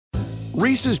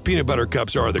Reese's peanut butter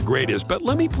cups are the greatest, but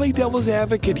let me play devil's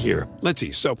advocate here. Let's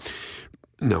see. So,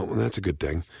 no, that's a good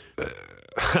thing.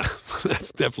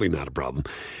 That's definitely not a problem.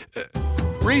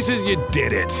 Reese's, you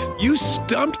did it. You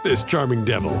stumped this charming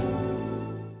devil.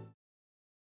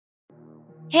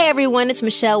 Hey everyone, it's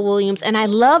Michelle Williams, and I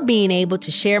love being able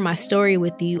to share my story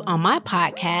with you on my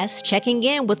podcast, Checking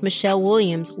In with Michelle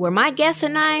Williams, where my guests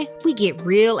and we get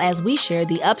real as we share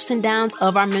the ups and downs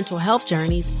of our mental health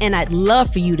journeys, and I'd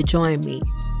love for you to join me.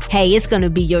 Hey, it's going to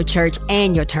be your church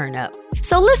and your turn up.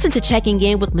 So listen to Checking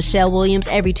In with Michelle Williams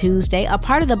every Tuesday, a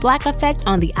part of the Black Effect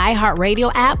on the iHeartRadio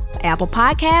app, Apple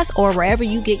Podcasts, or wherever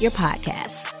you get your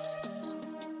podcasts.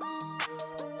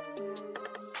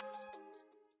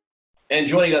 And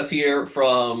joining us here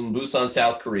from Busan,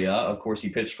 South Korea, of course, he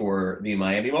pitched for the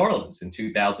Miami Marlins in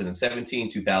 2017,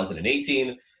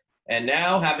 2018, and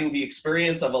now having the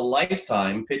experience of a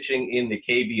lifetime pitching in the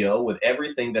KBO with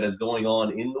everything that is going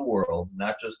on in the world,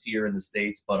 not just here in the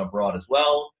States, but abroad as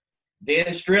well.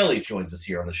 Dan Straley joins us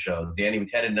here on the show. Danny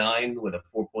was 10-9 with a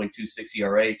 4.26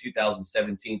 ERA,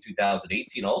 2017,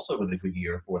 2018, also with a good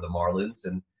year for the Marlins,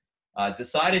 and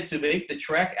decided to make the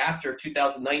trek after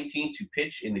 2019 to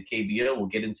pitch in the KBO. We'll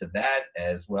get into that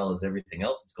as well as everything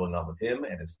else that's going on with him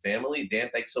and his family. Dan,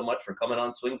 thanks so much for coming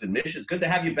on Swings and Mishes. Good to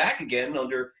have you back again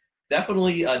under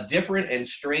definitely different and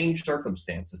strange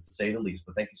circumstances, to say the least.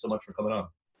 But thank you so much for coming on.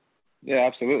 Yeah,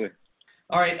 absolutely.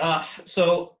 All right,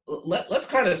 so let's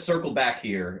kind of circle back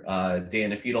here,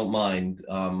 Dan, if you don't mind,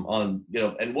 on,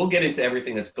 and we'll get into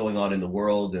everything that's going on in the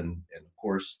world and of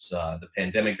course, the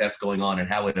pandemic that's going on and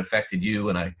how it affected you.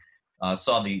 And I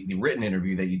saw the written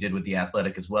interview that you did with The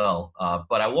Athletic as well.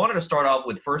 But I wanted to start off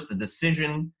with first the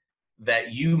decision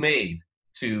that you made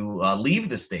to leave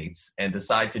the States and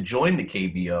decide to join the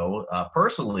KBO.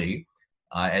 Personally,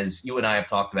 as you and I have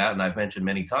talked about, and I've mentioned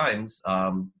many times,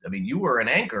 you were an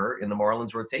anchor in the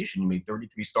Marlins rotation. You made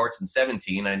 33 starts in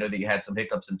 17. I know that you had some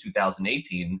hiccups in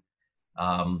 2018.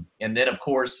 And then, of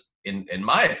course, in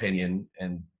my opinion,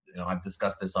 and I've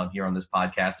discussed this on this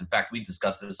podcast. In fact, we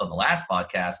discussed this on the last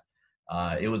podcast.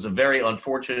 It was a very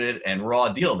unfortunate and raw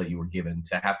deal that you were given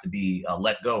to have to be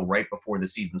let go right before the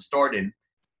season started.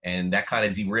 And that kind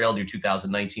of derailed your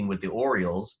 2019 with the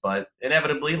Orioles. But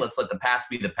inevitably, let's let the past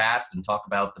be the past and talk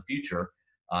about the future.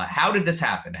 How did this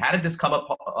happen? How did this come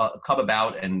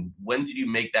about? And when did you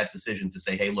make that decision to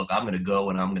say, hey, look, I'm going to go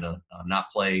and I'm going to not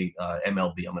play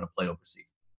MLB. I'm going to play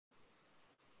overseas?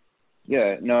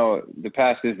 Yeah, no, the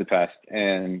past is the past,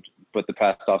 but the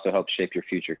past also helps shape your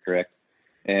future, correct?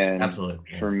 And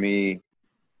absolutely. For me,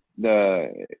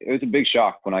 it was a big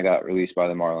shock when I got released by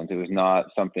the Marlins. It was not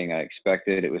something I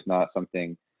expected. It was not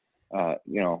something,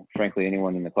 frankly,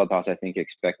 anyone in the clubhouse, I think,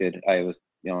 expected. I was,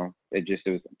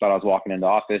 thought I was walking into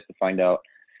office to find out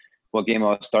what game I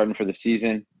was starting for the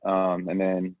season. And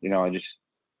then, I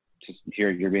just hear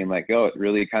you're being let go. It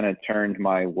really kind of turned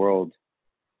my world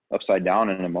upside down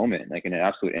in a moment, like in an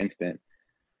absolute instant.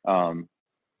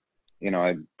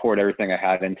 I poured everything I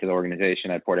had into the organization.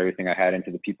 I poured everything I had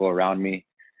into the people around me.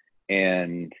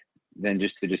 And then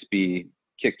just to be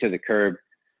kicked to the curb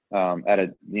at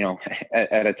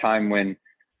a time when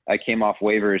I came off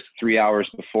waivers 3 hours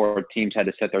before teams had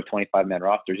to set their 25-man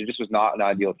rosters. It just was not an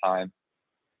ideal time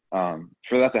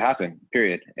for that to happen,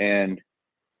 period. And,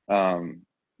 I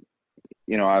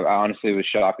honestly was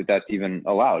shocked that that's even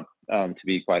allowed. To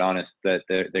be quite honest, that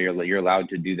you're allowed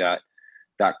to do that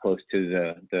close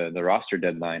to the roster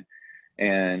deadline.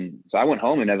 And so I went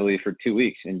home inevitably for 2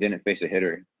 weeks and didn't face a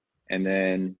hitter. And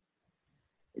then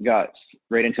got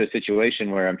right into a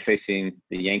situation where I'm facing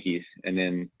the Yankees and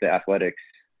then the Athletics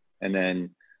and then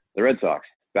the Red Sox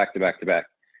back to back to back.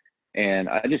 And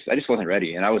I just wasn't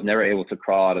ready. And I was never able to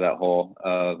crawl out of that hole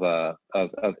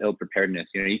of ill preparedness.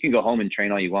 You can go home and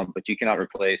train all you want, but you cannot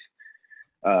replace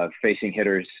facing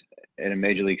hitters in a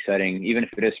major league setting. Even if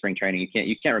it is spring training,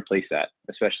 you can't replace that,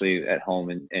 especially at home.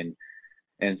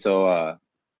 And so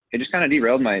it just kind of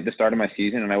derailed the start of my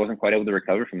season, and I wasn't quite able to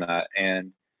recover from that.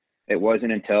 And it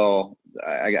wasn't until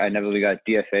I never got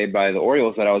DFA'd by the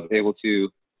Orioles that I was able to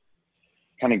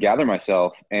kind of gather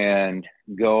myself and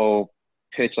go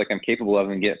pitch like I'm capable of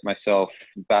and get myself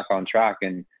back on track.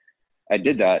 And I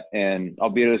did that. And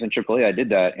albeit it was in AAA, I did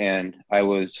that. And I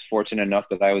was fortunate enough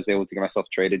that I was able to get myself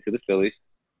traded to the Phillies.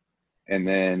 And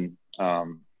then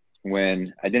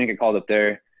when I didn't get called up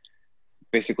there,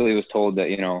 basically was told that,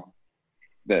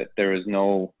 that there was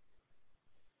no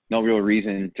real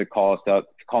reason to call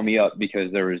me up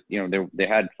because there was, they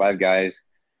had 5 guys.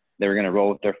 They were going to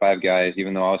roll with their 5 guys,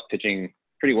 even though I was pitching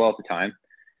pretty well at the time.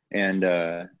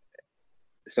 And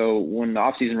so when the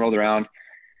off season rolled around,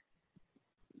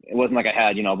 it wasn't like I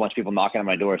had, a bunch of people knocking on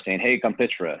my door saying, hey, come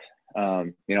pitch for us.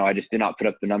 I just did not put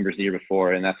up the numbers the year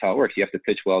before, and that's how it works. You have to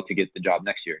pitch well to get the job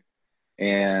next year.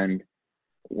 And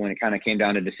when it kind of came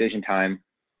down to decision time,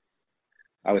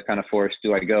 I was kind of forced,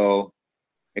 do I go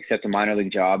accept a minor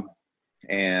league job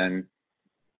and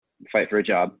fight for a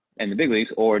job in the big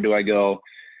leagues, or do I go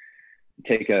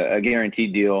take a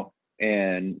guaranteed deal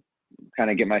and kind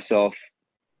of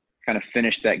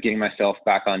finish that, getting myself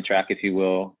back on track, if you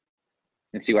will,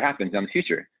 and see what happens in the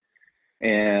future.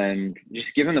 And just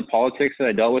given the politics that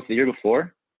I dealt with the year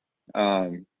before,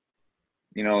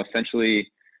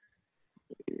 essentially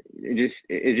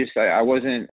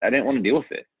I didn't want to deal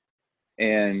with it.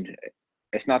 And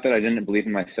it's not that I didn't believe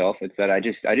in myself. It's that I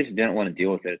just didn't want to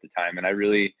deal with it at the time. And I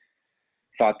really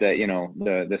thought that,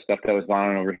 the stuff that was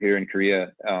going on over here in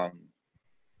Korea,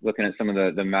 looking at some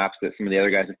of the maps that some of the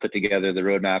other guys have put together, the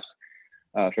road maps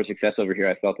for success over here,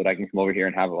 I felt that I can come over here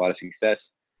and have a lot of success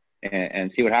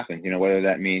and see what happens, whether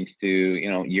that means to,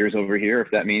 years over here, or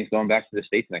if that means going back to the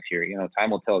States next year.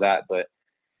 Time will tell that. But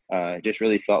it just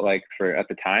really felt like at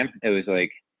the time, it was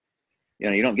like,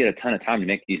 you don't get a ton of time to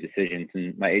make these decisions.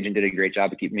 And my agent did a great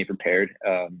job of keeping me prepared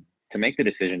to make the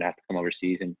decision to have to come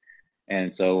overseas.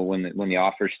 And so when the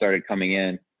offers started coming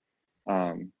in,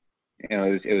 it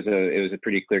was a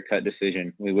pretty clear cut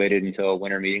decision. We waited until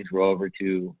winter meetings were over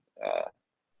to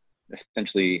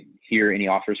essentially hear any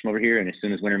offers from over here. And as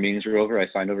soon as winter meetings were over, I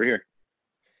signed over here.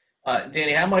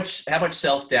 Danny, how much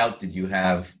self-doubt did you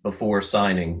have before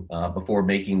signing, before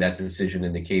making that decision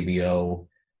in the KBO,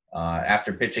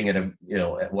 after pitching at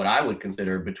at what I would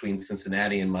consider between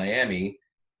Cincinnati and Miami,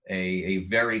 a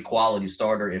very quality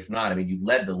starter, if not, you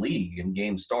led the league in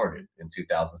games started in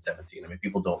 2017.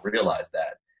 People don't realize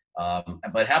that.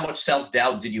 But how much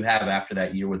self-doubt did you have after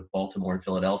that year with Baltimore and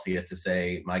Philadelphia to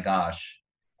say, my gosh,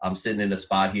 I'm sitting in a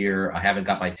spot here. I haven't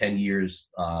got my 10 years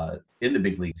in the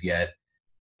big leagues yet.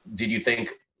 Did you think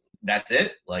that's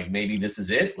it? Like, maybe this is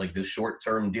it? Like, this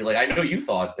short-term deal? Like, I know you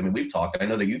thought, we've talked. I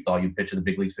know that you thought you'd pitch in the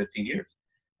big leagues 15 years.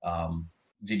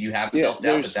 Did you have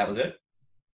self-doubt that was it?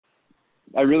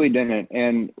 I really didn't.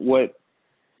 And what,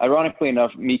 ironically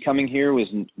enough, me coming here was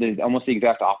almost the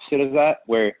exact opposite of that,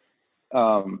 where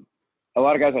a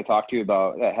lot of guys I talked to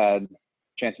about that had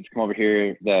chances to come over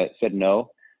here that said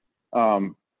no.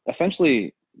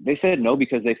 Essentially, they said no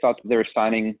because they thought that they were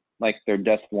signing like their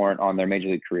death warrant on their major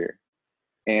league career.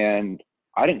 And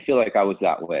I didn't feel like I was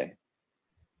that way.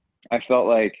 I felt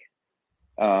like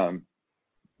the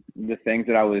things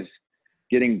that I was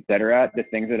getting better at, the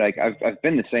things that I've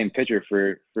been the same pitcher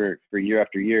for year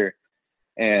after year.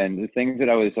 And the things that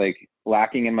I was like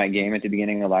lacking in my game at the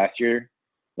beginning of last year,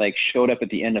 like showed up at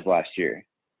the end of last year.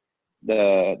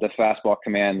 The fastball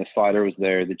command, the slider was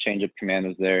there, the changeup command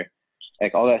was there.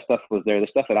 Like all that stuff was there, the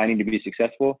stuff that I need to be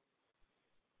successful.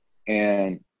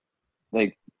 And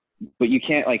like, but you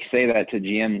can't like say that to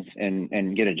GMs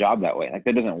and get a job that way. Like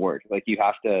that doesn't work. Like you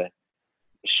have to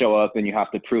show up and you have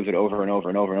to prove it over and over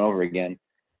and over and over again.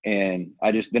 And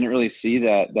I just didn't really see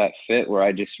that fit where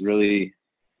I just really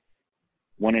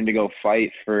wanted to go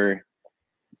fight for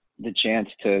the chance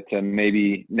to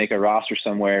maybe make a roster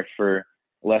somewhere for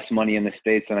less money in the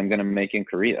States than I'm going to make in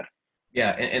Korea.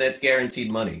 Yeah, and that's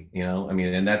guaranteed money,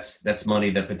 and that's money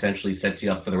that potentially sets you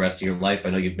up for the rest of your life. I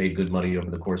know you've made good money over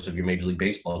the course of your Major League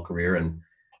Baseball career, and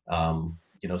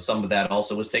some of that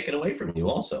also was taken away from you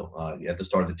also at the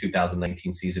start of the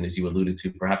 2019 season, as you alluded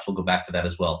to. Perhaps we'll go back to that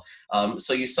as well.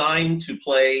 So you signed to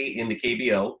play in the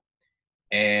KBO,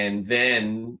 and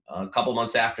then a couple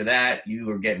months after that, you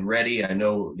were getting ready. I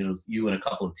know, you and a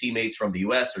couple of teammates from the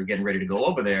U.S. are getting ready to go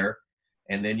over there,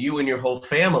 and then you and your whole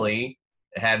family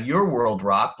have your world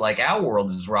rocked like our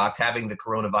world is rocked, having the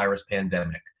coronavirus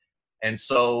pandemic. And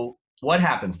so what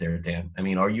happens there, Dan?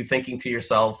 Are you thinking to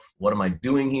yourself, what am I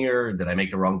doing here? Did I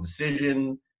make the wrong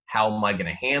decision? How am I going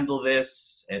to handle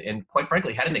this? And quite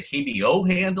frankly, how did the KBO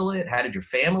handle it? How did your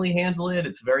family handle it?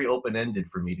 It's very open-ended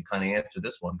for me to kind of answer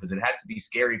this one because it had to be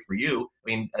scary for you.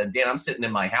 Dan, I'm sitting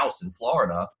in my house in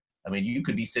Florida. You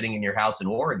could be sitting in your house in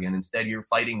Oregon. Instead, you're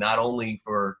fighting not only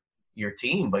for your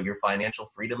team, but your financial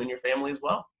freedom and your family as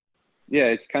well. Yeah,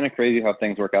 it's kind of crazy how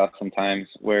things work out sometimes.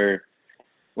 Where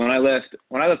when I left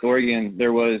Oregon,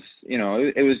 there was,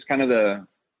 it was kind of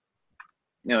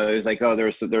it was like, oh,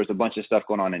 there was a bunch of stuff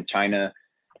going on in China,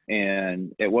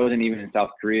 and it wasn't even in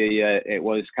South Korea yet. It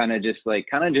was kind of just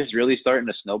really starting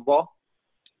to snowball.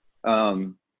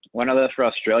 When I left for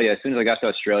Australia, as soon as I got to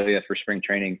Australia for spring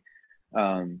training,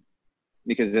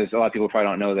 because there's a lot of people probably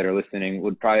don't know that are listening,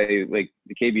 would probably like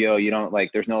the KBO,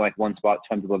 there's no like one spot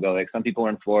some people go. Like some people are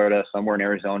in Florida, some were in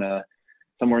Arizona,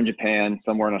 somewhere in Japan,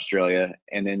 somewhere in Australia.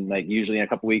 And then like usually in a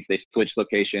couple weeks, they switch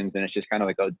locations, and it's just kind of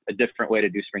like a different way to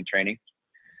do spring training.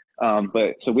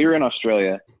 But so we were in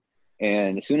Australia,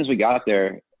 and as soon as we got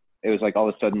there, it was like all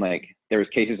of a sudden, like there was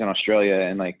cases in Australia,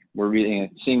 and like we're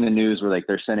seeing the news where like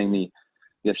they're sending the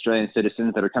Australian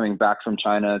citizens that are coming back from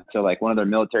China to like one of their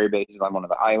military bases on one of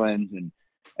the islands, and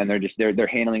they're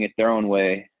handling it their own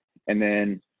way. And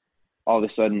then all of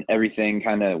a sudden everything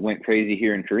kind of went crazy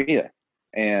here in Korea.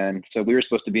 And so we were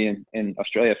supposed to be in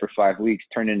Australia for 5 weeks,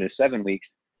 turned into 7 weeks,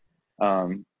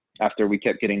 after we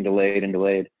kept getting delayed.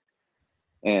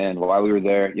 And while we were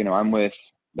there, you know,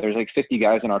 there's like 50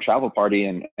 guys in our travel party,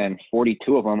 and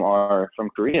 42 of them are from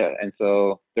Korea. And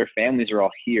so their families are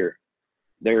all here.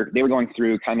 They were going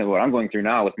through kind of what I'm going through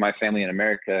now with my family in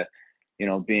America, you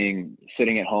know,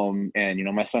 sitting at home, and, you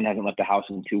know, my son hasn't left the house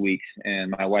in 2 weeks,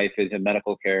 and my wife is in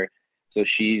medical care, so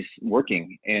she's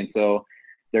working. And so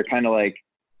they're kind of like,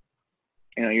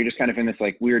 you know, you're just kind of in this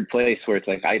like weird place where it's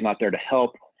like, I'm not there to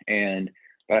help.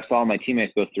 But I saw my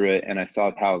teammates go through it, and I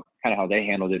saw how they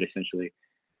handled it essentially.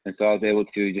 And so I was able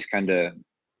to just kind of,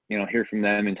 you know, hear from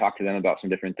them and talk to them about some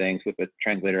different things with a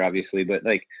translator, obviously. But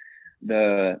like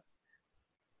the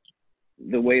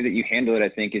way that you handle it, I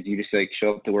think, is you just like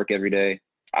show up to work every day.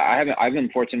 I've been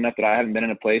fortunate enough that I haven't been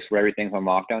in a place where everything's on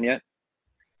lockdown yet.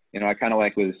 You know, I kind of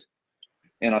like was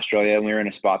in Australia, and we were in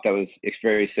a spot that was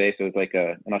very safe. It was like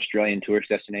an Australian tourist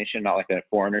destination, not like a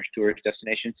foreigner's tourist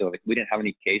destination. So like we didn't have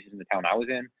any cases in the town I was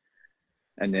in.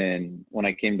 And then when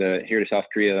I came here to South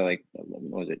Korea, like,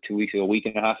 what was it, 2 weeks ago, a week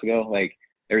and a half ago, like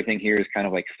everything here is kind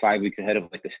of like 5 weeks ahead of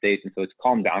like the States. And so it's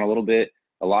calmed down a lot of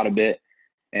bit.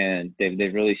 And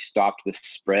they've really stopped the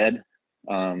spread.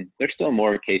 There's still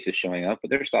more cases showing up, but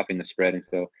they're stopping the spread. And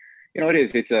so, you know,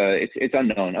 it's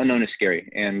unknown. Unknown is scary.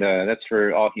 And that's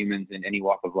for all humans in any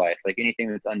walk of life. Like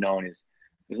anything that's unknown is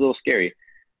a little scary.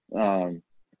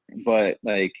 But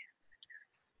like,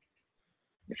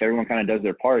 if everyone kind of does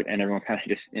their part, and everyone kind of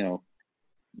just, you know,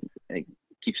 like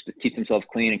keeps themselves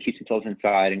clean and keeps themselves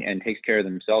inside and takes care of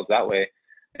themselves that way,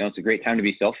 you know, it's a great time to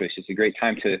be selfish. It's a great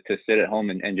time to sit at home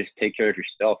and just take care of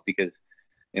yourself, because,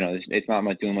 you know, it's not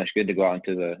doing much good to go out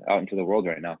into the world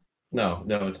right now. No,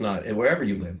 it's not. And wherever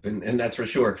you live, and that's for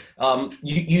sure.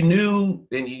 You knew,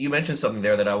 and you mentioned something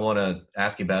there that I want to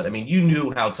ask you about. I mean, you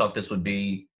knew how tough this would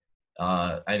be,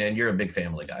 and you're a big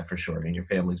family guy for sure. I mean, your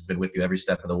family's been with you every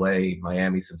step of the way: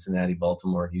 Miami, Cincinnati,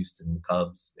 Baltimore, Houston,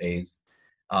 Cubs, A's.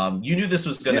 You knew this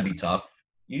was going to be tough.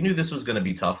 You knew this was going to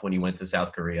be tough when you went to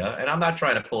South Korea. And I'm not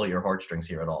trying to pull at your heartstrings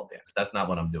here at all, Dan. That's not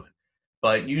what I'm doing.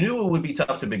 But you knew it would be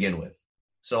tough to begin with.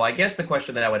 So I guess the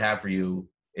question that I would have for you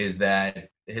is that,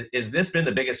 has this been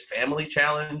the biggest family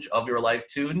challenge of your life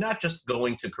too? Not just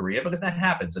going to Korea, because that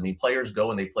happens. I mean, players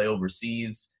go and they play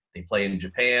overseas. They play in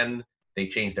Japan. They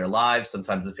change their lives.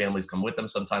 Sometimes the families come with them.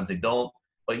 Sometimes they don't.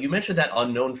 But you mentioned that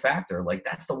unknown factor. Like,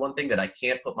 that's the one thing that I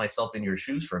can't put myself in your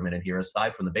shoes for a minute here,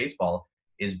 aside from the baseball,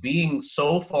 is being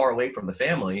so far away from the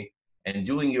family and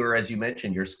doing your, as you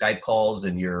mentioned, your Skype calls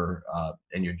and your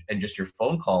just your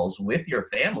phone calls with your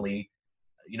family,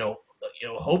 you know,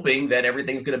 hoping that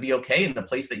everything's going to be okay in the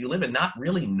place that you live in, not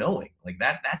really knowing. Like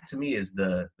that to me is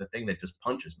the thing that just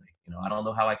punches me. You know, I don't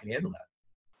know how I can handle that.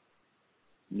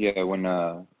 Yeah, when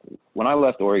I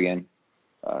left Oregon,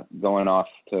 going off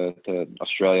to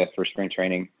Australia for spring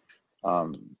training,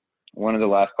 one of the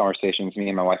last conversations me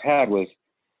and my wife had was,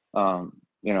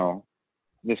 you know,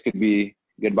 this could be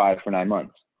goodbye for 9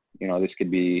 months. You know, this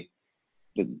could be,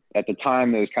 at the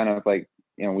time it was kind of like,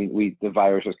 you know, the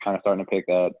virus was kind of starting to pick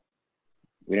up.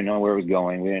 We didn't know where it was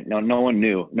going. No one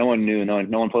knew. No one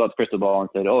pulled out the crystal ball and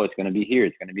said, oh, it's going to be here,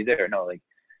 it's going to be there. No, like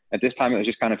at this time it was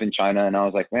just kind of in China. And I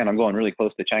was like, man, I'm going really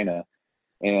close to China.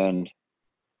 And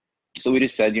so we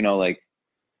just said, like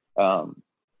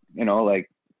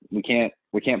we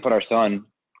can't put our son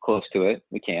close to it.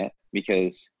 We can't,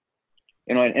 because,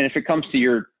 and if it comes to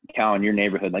your town, your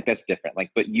neighborhood, like that's different.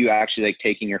 Like, but you actually like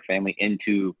taking your family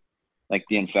into like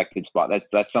the infected spot.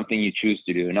 That's something you choose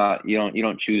to do. You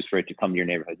don't choose for it to come to your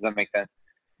neighborhood. Does that make sense?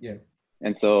 Yeah.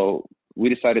 And so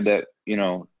we decided that,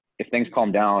 if things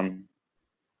calm down,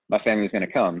 my family's going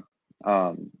to come.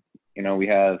 We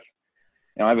have,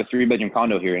 I have a 3-bedroom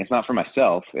condo here, and it's not for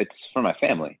myself, it's for my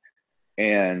family.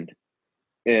 And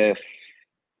if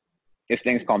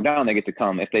things calm down, they get to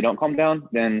come. If they don't calm down,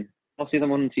 then I'll see them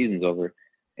when the season's over.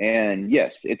 And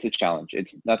yes, it's a challenge.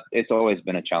 It's always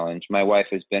been a challenge. My wife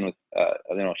has been with,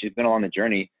 she's been along the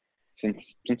journey since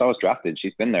I was drafted.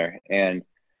 She's been there. And,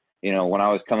 when I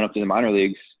was coming up to the minor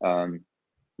leagues,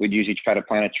 we'd usually try to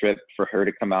plan a trip for her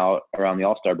to come out around the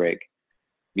All-Star break,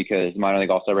 because minor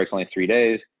league All-Star break's only 3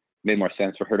 days. made more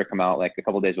sense for her to come out like a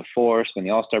couple of days before, spend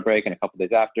the All-Star break, and a couple of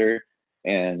days after.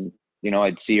 And,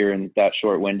 I'd see her in that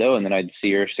short window, and then I'd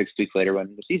see her 6 weeks later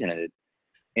when the season ended.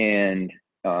 And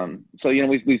so,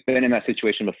 we've been in that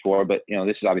situation before, but,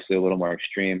 this is obviously a little more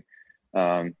extreme.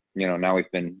 Now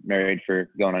we've been married for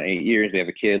going on 8 years. We have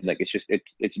a kid. Like,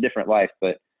 it's a different life.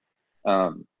 But,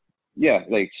 the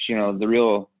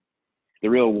real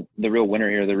winner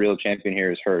here, the real champion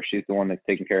here is her. She's the one that's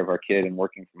taking care of our kid and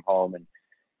working from home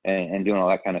and doing all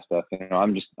that kind of stuff.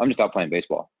 I'm just out playing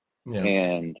baseball. Yeah.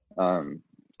 And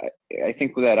I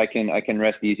think that I can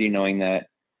rest easy knowing that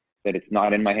it's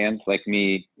not in my hands. Like,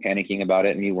 me panicking about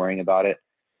it and me worrying about it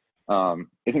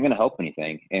isn't going to help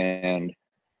anything. And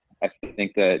I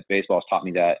think that baseball has taught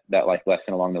me that life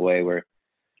lesson along the way, where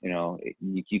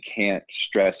you can't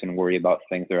stress and worry about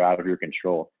things that are out of your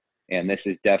control. And this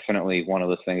is definitely one of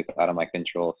those things out of my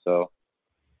control. So,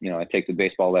 I take the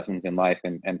baseball lessons in life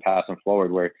and pass them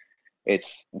forward, where it's,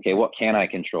 okay, what can I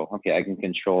control? Okay, I can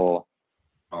control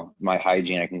my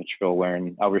hygiene. I can control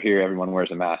wearing, over here, everyone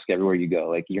wears a mask everywhere you go.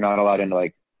 Like, you're not allowed into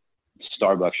like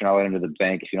Starbucks. You're not allowed into the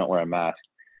bank if you don't wear a mask.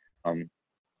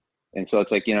 And so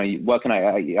it's like, what can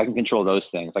I can control those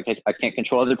things. Like, I can't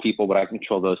control other people, but I can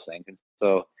control those things. And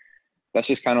so that's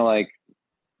just kind of like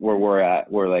where we're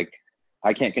at. We're like,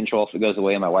 I can't control if it goes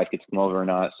away and my wife gets to come over or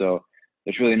not. So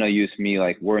there's really no use me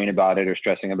like worrying about it or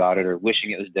stressing about it or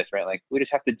wishing it was different. Like, we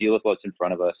just have to deal with what's in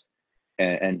front of us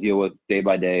and deal with day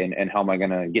by day and how am I going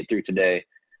to get through today.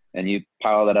 And you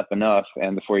pile that up enough,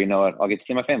 and before you know it, I'll get to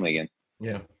see my family again.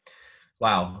 Yeah.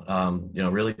 Wow.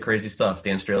 Really crazy stuff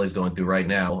Dan Straley's going through right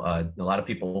now. A lot of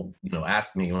people,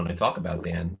 ask me when I talk about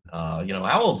Dan,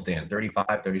 how old's Dan?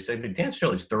 35, 36? But Dan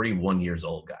Straley's 31 years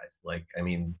old, guys. Like,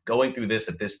 going through this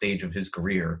at this stage of his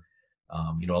career,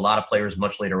 a lot of players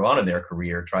much later on in their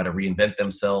career try to reinvent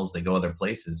themselves. They go other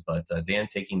places, but Dan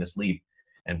taking this leap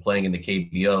and playing in the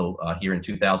KBO here in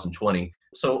 2020.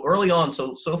 So early on,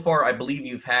 so far, I believe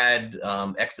you've had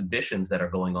exhibitions that are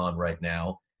going on right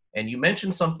now. And you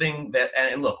mentioned something that,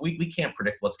 and look, we can't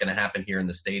predict what's going to happen here in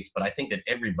the States, but I think that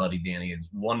everybody, Danny, is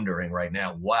wondering right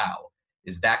now, wow,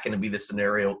 is that going to be the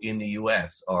scenario in the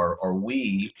U.S.? Are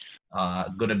we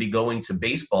going to be going to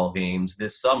baseball games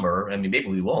this summer? Maybe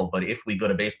we won't, but if we go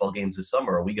to baseball games this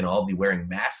summer, are we going to all be wearing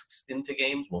masks into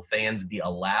games? Will fans be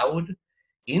allowed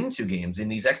into games? In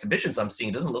these exhibitions I'm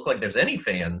seeing, it doesn't look like there's any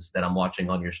fans that I'm watching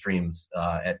on your streams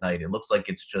at night. It looks like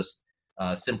it's just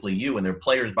simply you, and there are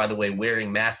players, by the way,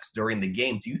 wearing masks during the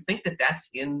game. Do you think that that's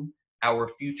in our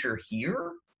future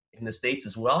here in the States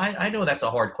as well? I know that's a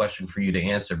hard question for you to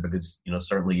answer because,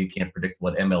 certainly you can't predict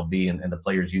what MLB and the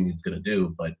Players Union is going to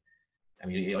do. But,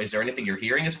 is there anything you're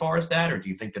hearing as far as that, or do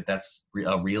you think that that's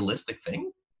a realistic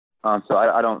thing? So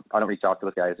I don't reach out to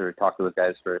the guys or talk to the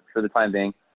guys for the time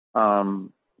being.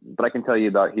 But I can tell you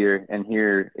about here, and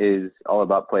here is all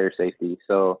about player safety.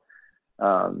 So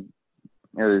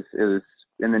it was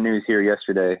in the news here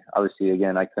yesterday. Obviously,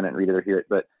 again, I couldn't read it or hear it,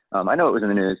 but I know it was in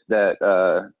the news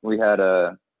that we had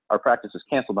our practice was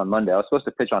canceled on Monday. I was supposed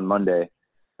to pitch on Monday,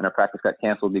 and our practice got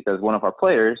canceled because one of our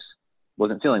players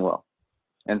wasn't feeling well.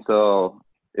 And so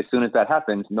as soon as that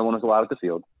happened, no one was allowed at the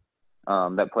field.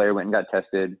 That player went and got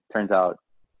tested. Turns out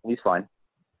he's fine.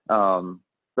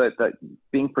 But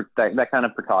that kind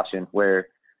of precaution where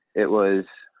it was,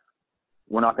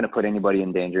 we're not going to put anybody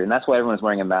in danger. And that's why everyone's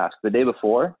wearing a mask. The day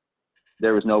before,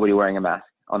 there was nobody wearing a mask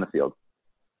on the field.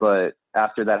 But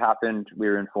after that happened, we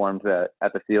were informed that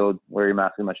at the field, wear your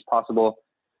mask as much as possible.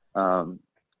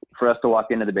 For us to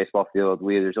walk into the baseball field,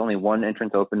 there's only one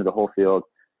entrance open to the whole field.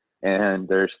 And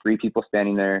there's 3 people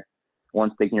standing there.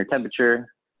 One's taking your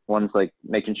temperature. One's like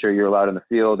making sure you're allowed in the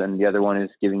field. And the other one is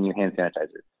giving you hand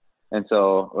sanitizer. And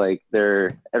so like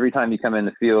every time you come in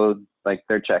the field, like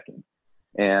they're checking.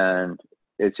 And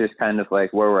it's just kind of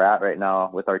like where we're at right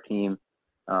now with our team.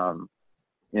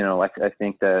 I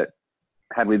think that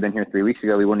had we been here 3 weeks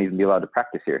ago, we wouldn't even be allowed to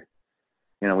practice here.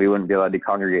 We wouldn't be allowed to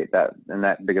congregate that in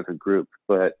that big of a group,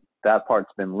 but that part's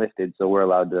been lifted. So we're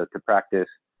allowed to practice.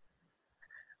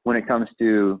 When it comes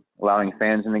to allowing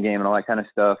fans in the game and all that kind of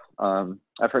stuff,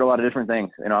 I've heard a lot of different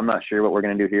things. I'm not sure what we're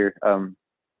going to do here.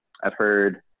 I've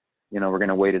heard, we're going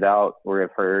to wait it out, or I've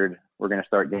heard we're going to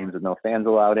start games with no fans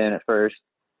allowed in at first.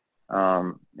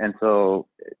 And so,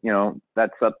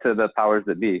 that's up to the powers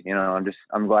that be.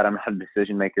 I'm glad I'm not a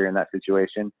decision maker in that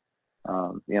situation.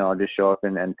 I'll just show up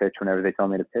and pitch whenever they tell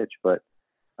me to pitch. But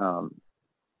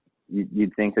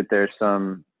you'd think that there's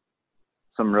some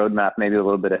roadmap maybe a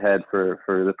little bit ahead for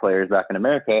the players back in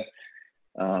America,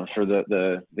 for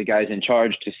the guys in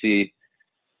charge to see,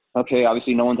 okay,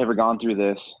 obviously no one's ever gone through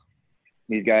this.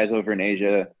 These guys over in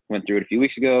Asia went through it a few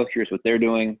weeks ago. Here's what they're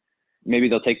doing. maybe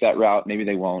they'll take that route, maybe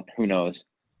they won't, who knows.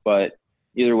 But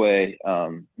either way,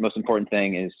 most important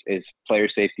thing is player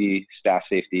safety, staff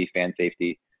safety, fan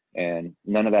safety. And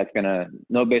no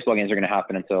baseball games are going to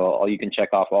happen until you can check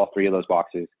off all three of those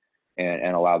boxes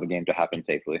and allow the game to happen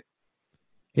safely.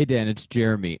 Hey, Dan, it's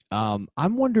Jeremy. I'm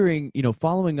wondering,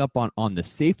 following up on the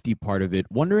safety part of it,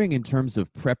 wondering in terms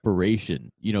of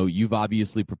preparation, you've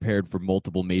obviously prepared for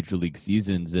multiple major league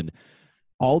seasons, and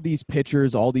all these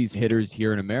pitchers, all these hitters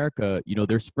here in America,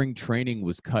 their spring training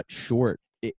was cut short.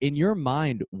 In your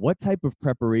mind, what type of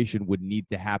preparation would need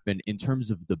to happen in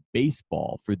terms of the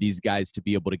baseball for these guys to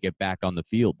be able to get back on the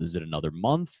field? Is it another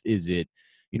month? Is it,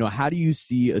 how do you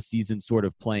see a season sort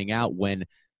of playing out when,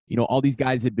 all these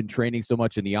guys had been training so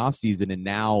much in the off season, and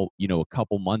now, a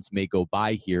couple months may go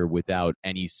by here without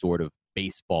any sort of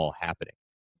baseball happening?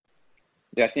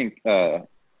 Yeah,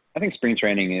 I think spring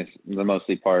training is the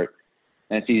mostly part,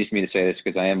 and it's easy for me to say this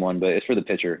because I am one, but it's for the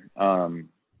pitcher. I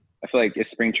feel like if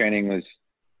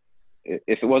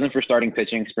it wasn't for starting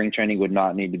pitching, spring training would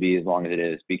not need to be as long as it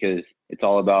is, because it's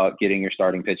all about getting your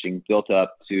starting pitching built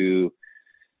up to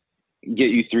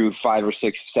get you through 5 or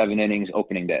 6, 7 innings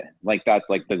opening day. Like, that's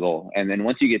like the goal. And then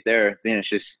once you get there, then it's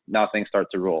just, now things start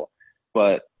to roll.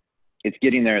 But it's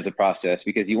getting there as a process,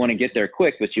 because you want to get there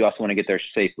quick, but you also want to get there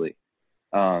safely.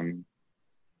 Spring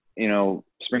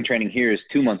training here is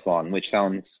 2 months long, which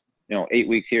sounds, 8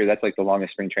 weeks here, that's like the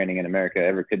longest spring training in America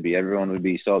ever could be. Everyone would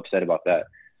be so upset about that.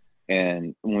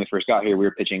 And when we first got here, we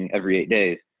were pitching every 8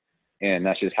 days, and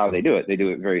that's just how they do it. They do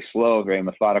it very slow, very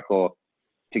methodical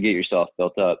to get yourself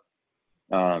built up.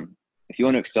 If you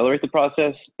want to accelerate the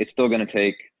process, it's still going to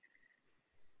take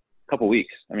a couple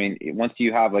weeks. I mean, once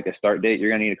you have like a start date, you're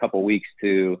going to need a couple weeks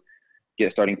to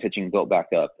get starting pitching built back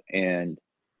up. And,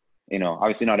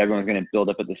 obviously not everyone's going to build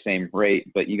up at the same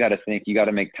rate, but you got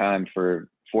to make time for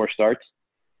 4 starts,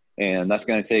 and that's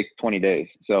going to take 20 days.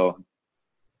 So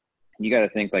you got to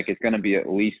think like it's going to be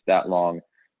at least that long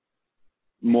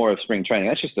more of spring training.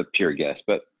 That's just a pure guess,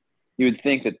 but you would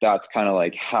think that that's kind of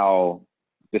like how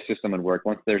the system would work.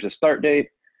 Once there's a start date,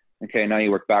 okay, now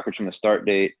you work backwards from the start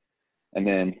date, and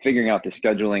then figuring out the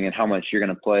scheduling and how much you're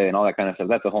going to play and all that kind of stuff.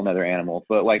 That's a whole nother animal.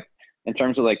 But like in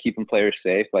terms of like keeping players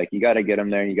safe, like you got to get them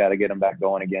there, you got to get them back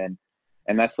going again.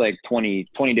 And that's like 20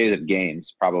 days of games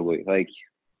probably. Like,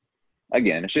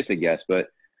 again, it's just a guess, but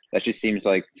that just seems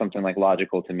like something like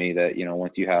logical to me that,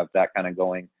 once you have that kind of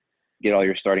going, get all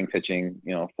your starting pitching,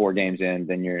 4 games in,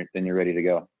 then you're ready to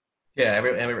go. Yeah,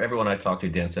 everyone I talk to,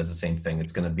 Dan, says the same thing.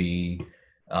 It's going to be,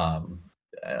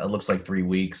 it looks like 3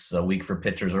 weeks, a week for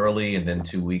pitchers early, and then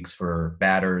 2 weeks for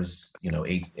batters.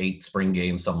 8 spring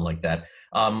games, something like that.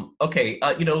 Okay,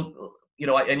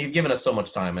 and you've given us so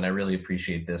much time, and I really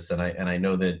appreciate this. And I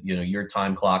know that your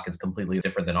time clock is completely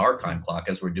different than our time clock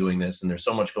as we're doing this, and there's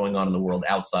so much going on in the world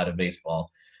outside of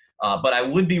baseball. But I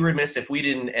would be remiss if we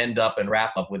didn't end up and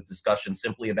wrap up with discussion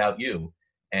simply about you.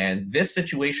 And this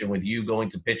situation with you going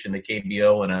to pitch in the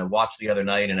KBO, and I watched the other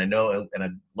night, and I know, and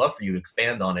I'd love for you to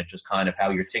expand on it, just kind of how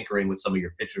you're tinkering with some of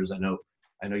your pitchers. I know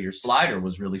your slider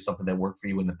was really something that worked for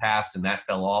you in the past, and that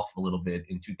fell off a little bit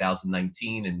in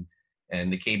 2019.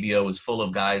 And the KBO is full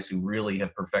of guys who really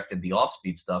have perfected the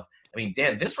off-speed stuff. I mean,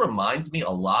 Dan, this reminds me a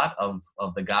lot of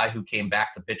the guy who came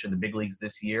back to pitch in the big leagues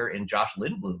this year, in Josh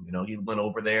Lindblom. He went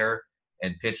over there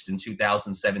and pitched in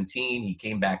 2017. He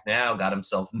came back now, got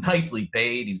himself nicely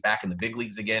paid. He's back in the big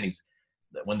leagues again.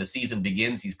 When the season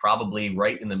begins, he's probably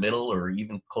right in the middle or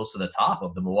even close to the top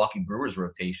of the Milwaukee Brewers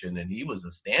rotation, and he was a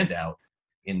standout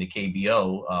in the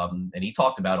KBO. And he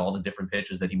talked about all the different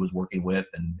pitches that he was working with,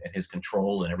 and his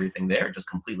control and everything there just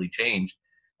completely changed.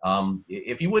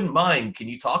 If you wouldn't mind, can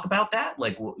you talk about that,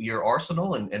 like your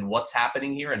arsenal and what's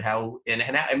happening here, and how,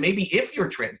 and maybe if you're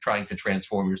trying to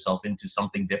transform yourself into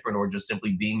something different, or just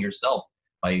simply being yourself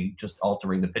by just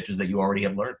altering the pitches that you already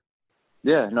have learned?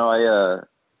 Yeah, no,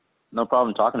 no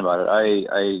problem talking about it.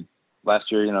 I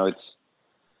last year,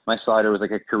 my slider was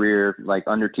like a career, like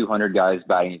under 200 guys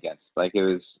batting against. Like, it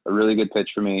was a really good pitch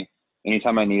for me.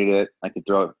 Anytime I needed it, I could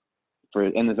throw it for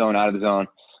in the zone, out of the zone.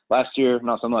 Last year,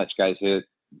 not so much. Guys hit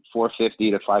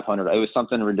 450 to 500. It was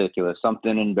something ridiculous,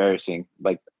 something embarrassing,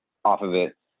 like, off of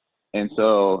it. And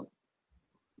so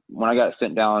when I got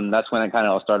sent down, that's when it kind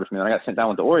of all started for me. When I got sent down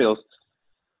with the Orioles,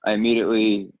 I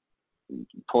immediately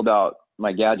pulled out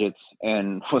my gadgets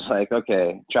and was like,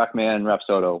 okay, TrackMan,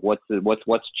 Rapsodo,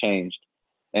 what's changed?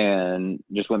 And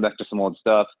just went back to some old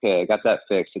stuff. Okay, I got that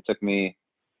fixed. It took me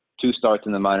 2 starts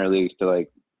in the minor leagues to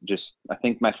I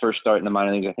think my first start in the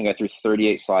minor leagues, I think I threw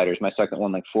 38 sliders. My second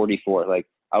one, like 44. Like,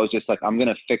 I was just like, I'm going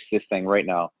to fix this thing right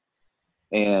now.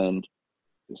 And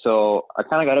so I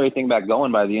kind of got everything back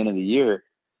going by the end of the year.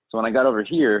 So when I got over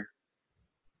here,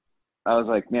 I was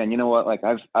like, man, you know what? Like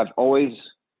I've always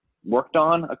worked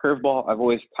on a curveball. I've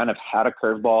always kind of had a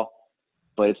curveball,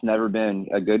 but it's never been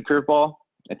a good curveball.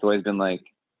 It's always been like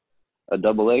a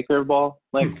AA curveball,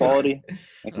 like quality,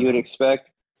 like you would expect.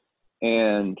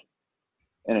 And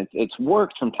it's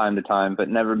worked from time to time, but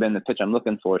never been the pitch I'm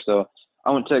looking for. So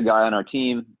I went to a guy on our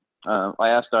team. I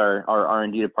asked our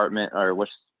R&D department, or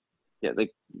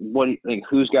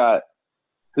who's got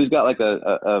like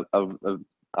a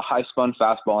high spun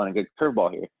fastball and a good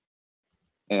curveball here.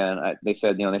 And they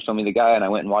said, they showed me the guy, and I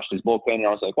went and watched his bullpen, and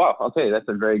I was like, wow, okay, that's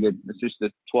a very good. It's just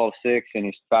a 12-6, and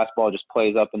his fastball just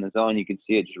plays up in the zone. You can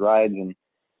see it just rides. And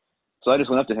so I just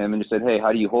went up to him and just said, hey,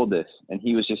 how do you hold this? And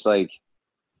he was just like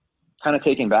kind of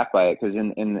taken back by it, because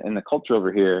in the culture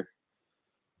over here,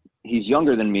 he's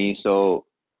younger than me, so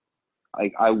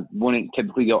like I wouldn't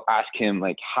typically go ask him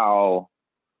like how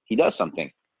he does something.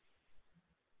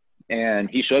 And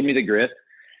he showed me the grip.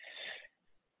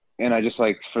 And I just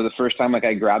like, for the first time, like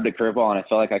I grabbed a curveball and I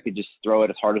felt like I could just throw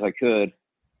it as hard as I could.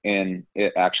 And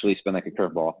it actually spun like a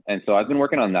curveball. And so I've been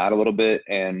working on that a little bit.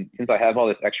 And since I have all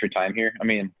this extra time here, I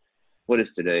mean, what is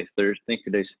today? I think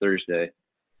today's Thursday.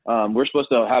 We're supposed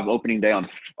to have opening day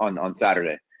on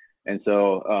Saturday. And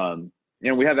so,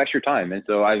 we have extra time. And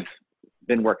so I've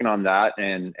been working on that,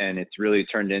 and it's really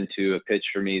turned into a pitch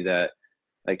for me that,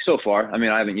 like, so far, I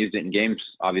mean, I haven't used it in games,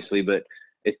 obviously, but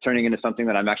it's turning into something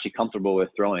that I'm actually comfortable with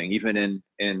throwing, even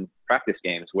in practice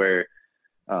games where,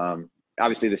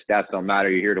 obviously the stats don't matter.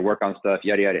 You're here to work on stuff,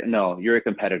 yada, yada. No, you're a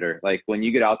competitor. Like when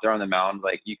you get out there on the mound,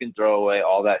 like you can throw away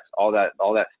all that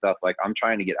stuff. Like I'm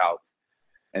trying to get out.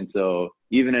 And so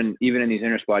even in these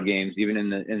inter squad games, even in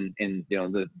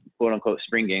the quote unquote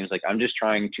spring games, like I'm just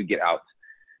trying to get out,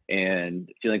 and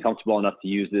feeling comfortable enough to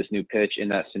use this new pitch in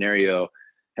that scenario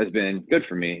has been good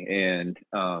for me. And,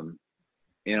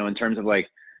 in terms of like,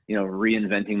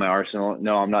 reinventing my arsenal,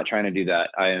 no, I'm not trying to do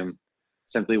that. I am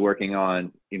simply working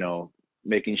on,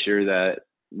 making sure that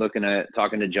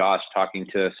talking to Josh, talking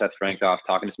to Seth Frankoff,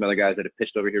 talking to some other guys that have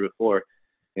pitched over here before,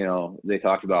 they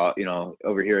talked about,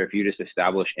 over here, if you just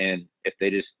establish in, if they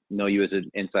just know you as an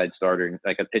inside starter,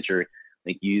 like a pitcher,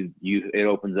 like it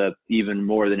opens up even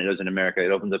more than it does in America.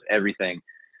 It opens up everything.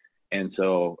 And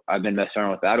so I've been messing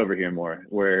around with that over here more,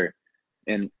 where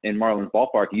in Marlins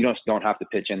ballpark, you just don't have to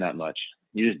pitch in that much.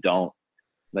 You just don't.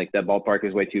 Like that ballpark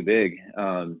is way too big.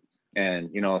 And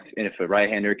if a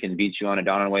right-hander can beat you on a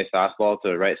down and away fastball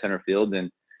to right center field,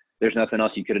 then there's nothing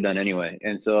else you could have done anyway.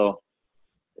 And so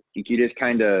you just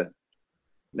kind of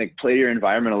like play your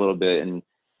environment a little bit. And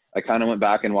I kind of went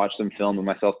back and watched some film of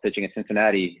myself pitching in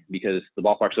Cincinnati, because the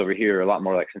ballparks over here are a lot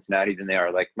more like Cincinnati than they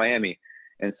are like Miami.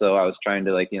 And so I was trying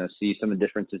to see some of the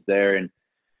differences there,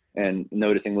 and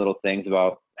noticing little things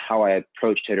about how I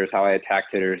approached hitters, how I attacked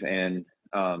hitters, and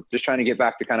just trying to get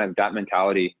back to kind of that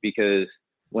mentality, because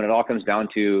when it all comes down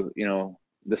to,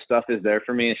 the stuff is there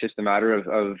for me. It's just a matter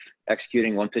of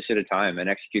executing one pitch at a time, and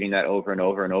executing that over and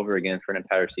over and over again for an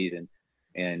entire season,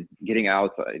 and getting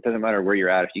outs. It doesn't matter where you're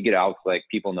at. If you get outs, like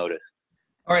people notice.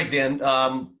 All right, Dan,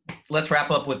 let's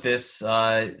wrap up with this.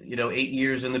 8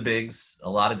 years in the bigs, a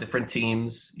lot of different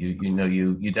teams.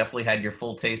 You definitely had your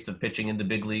full taste of pitching in the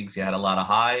big leagues. You had a lot of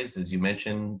highs, as you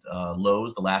mentioned,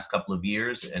 lows the last couple of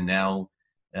years, and now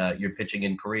you're pitching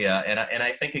in Korea. And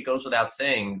I think it goes without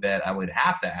saying that I would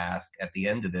have to ask at the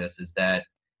end of this is that,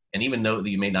 and even though that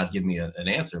you may not give me an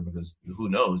answer, because who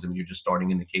knows? I mean, you're just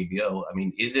starting in the KBO. I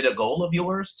mean, is it a goal of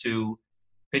yours to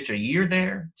pitch a year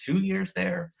there, 2 years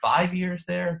there, 5 years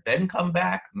there, then come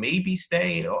back, maybe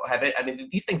stay? Or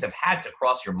these things have had to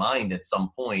cross your mind at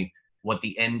some point, what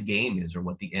the end game is or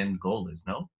what the end goal is,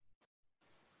 no?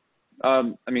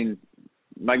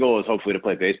 My goal is hopefully to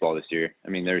play baseball this year. I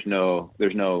mean, there's no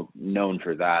known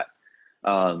for that.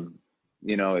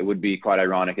 It would be quite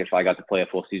ironic if I got to play a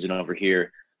full season over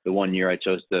here the 1 year I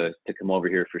chose to come over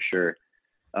here, for sure.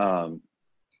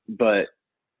 But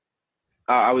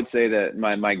I would say that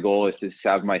my goal is to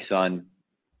have my son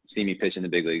see me pitch in the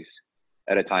big leagues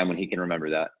at a time when he can remember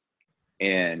that.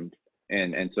 And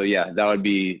so, yeah, that would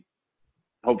be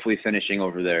hopefully finishing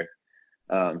over there.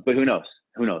 But who knows?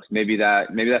 Maybe that's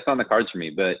not on the cards for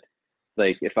me. But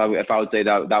like, if I would say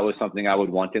that was something I would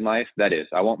want in life, that is,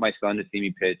 I want my son to see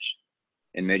me pitch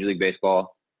in Major League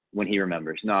Baseball when he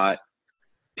remembers, not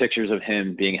pictures of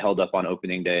him being held up on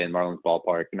opening day in Marlins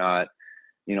ballpark, not,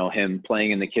 him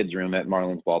playing in the kids' room at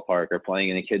Marlins ballpark or playing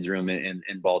in the kids' room in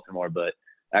Baltimore, but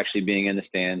actually being in the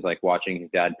stands, like watching his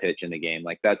dad pitch in the game.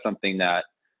 Like that's something that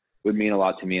would mean a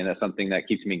lot to me. And that's something that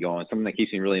keeps me going, something that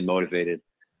keeps me really motivated.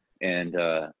 And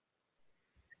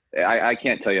I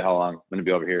can't tell you how long I'm going to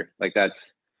be over here. Like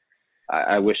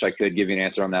I wish I could give you an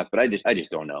answer on that, but I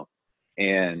just don't know.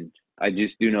 And I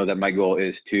just do know that my goal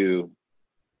is to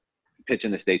pitch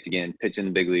in the States again, pitch in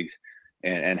the big leagues,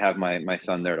 and have my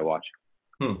son there to watch.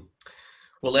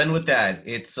 Well, then with that,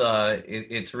 it's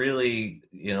really,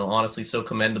 honestly so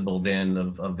commendable, Dan,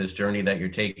 of this journey that you're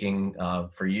taking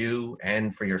for you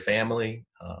and for your family,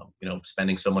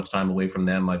 spending so much time away from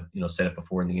them. I've, said it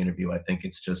before in the interview. I think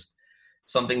it's just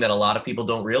something that a lot of people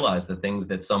don't realize, the things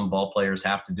that some ball players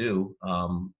have to do.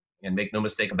 And make no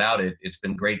mistake about it, it's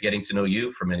been great getting to know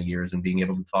you for many years and being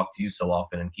able to talk to you so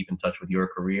often and keep in touch with your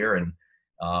career. And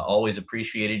always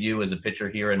appreciated you as a pitcher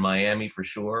here in Miami for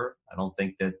sure. I don't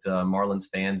think that Marlins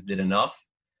fans did enough,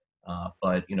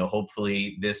 but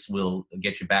hopefully this will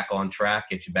get you back on track,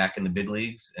 get you back in the big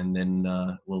leagues, and then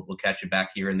we'll catch you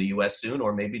back here in the U.S. soon,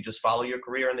 or maybe just follow your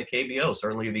career in the KBO.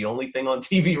 Certainly you're the only thing on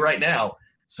TV right now.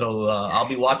 So I'll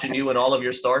be watching you in all of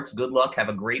your starts. Good luck. Have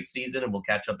a great season, and we'll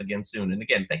catch up again soon. And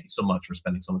again, thank you so much for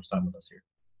spending so much time with us here.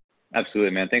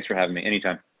 Absolutely, man. Thanks for having me.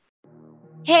 Anytime.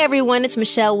 Hey everyone, it's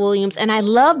Michelle Williams, and I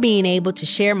love being able to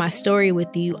share my story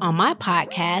with you on my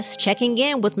podcast, Checking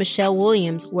In with Michelle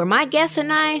Williams, where my guests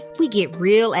and I, we get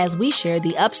real as we share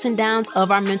the ups and downs of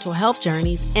our mental health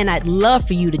journeys, and I'd love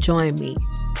for you to join me.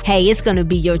 Hey, it's going to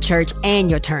be your church and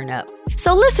your turn up.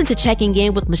 So listen to Checking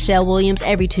In with Michelle Williams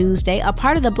every Tuesday, a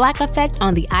part of the Black Effect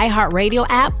on the iHeartRadio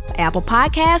app, Apple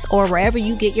Podcasts, or wherever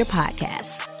you get your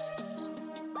podcasts.